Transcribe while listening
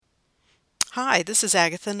Hi, this is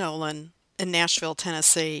Agatha Nolan in Nashville,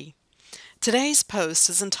 Tennessee. Today's post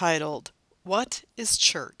is entitled, What is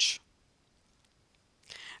Church?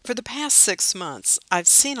 For the past 6 months, I've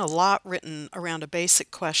seen a lot written around a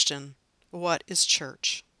basic question, what is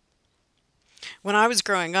church? When I was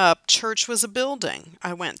growing up, church was a building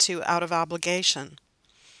I went to out of obligation.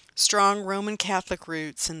 Strong Roman Catholic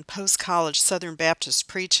roots and post-college Southern Baptist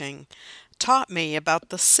preaching taught me about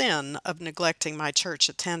the sin of neglecting my church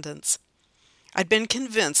attendance. I'd been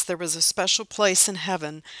convinced there was a special place in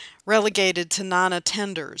heaven relegated to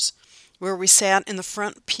non-attenders, where we sat in the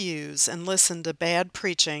front pews and listened to bad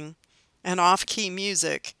preaching and off-key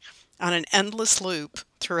music on an endless loop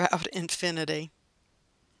throughout infinity.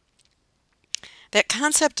 That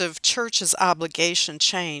concept of church as obligation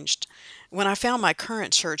changed when I found my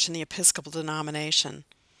current church in the Episcopal denomination.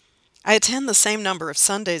 I attend the same number of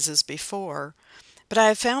Sundays as before, but I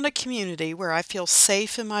have found a community where I feel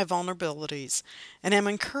safe in my vulnerabilities and am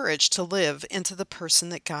encouraged to live into the person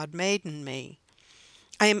that God made in me.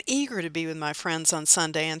 I am eager to be with my friends on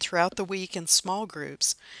Sunday and throughout the week in small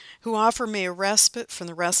groups who offer me a respite from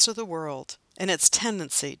the rest of the world and its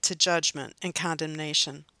tendency to judgment and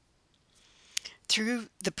condemnation. Through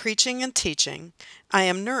the preaching and teaching, I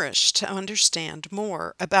am nourished to understand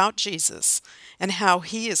more about Jesus and how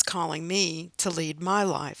he is calling me to lead my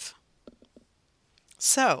life.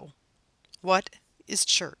 So, what is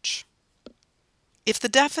church? If the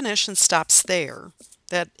definition stops there,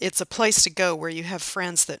 that it's a place to go where you have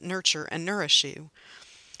friends that nurture and nourish you,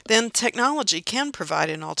 then technology can provide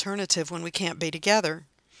an alternative when we can't be together.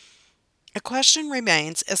 A question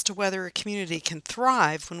remains as to whether a community can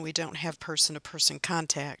thrive when we don't have person-to-person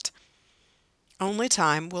contact. Only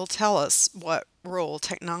time will tell us what role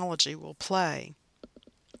technology will play.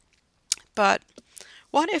 But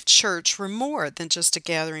what if church were more than just a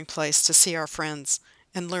gathering place to see our friends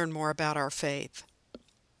and learn more about our faith?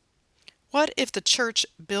 What if the church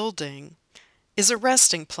building is a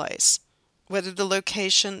resting place, whether the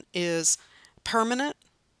location is permanent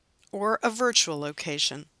or a virtual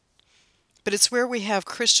location? But it's where we have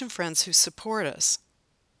Christian friends who support us.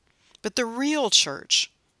 But the real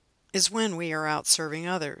church is when we are out serving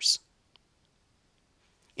others.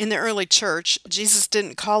 In the early church, Jesus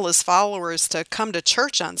didn't call his followers to come to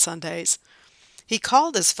church on Sundays. He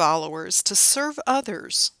called his followers to serve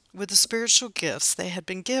others with the spiritual gifts they had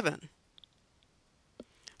been given.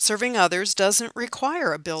 Serving others doesn't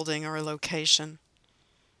require a building or a location.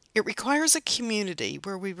 It requires a community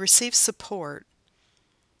where we receive support,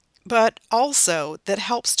 but also that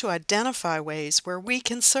helps to identify ways where we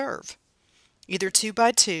can serve, either two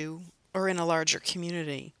by two or in a larger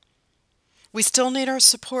community. We still need our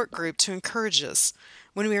support group to encourage us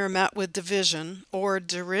when we are met with division or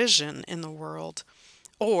derision in the world,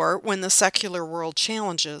 or when the secular world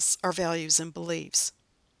challenges our values and beliefs.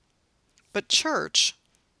 But church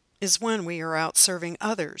is when we are out serving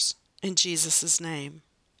others in Jesus' name.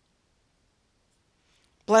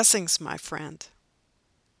 Blessings, my friend.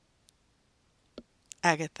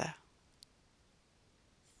 Agatha.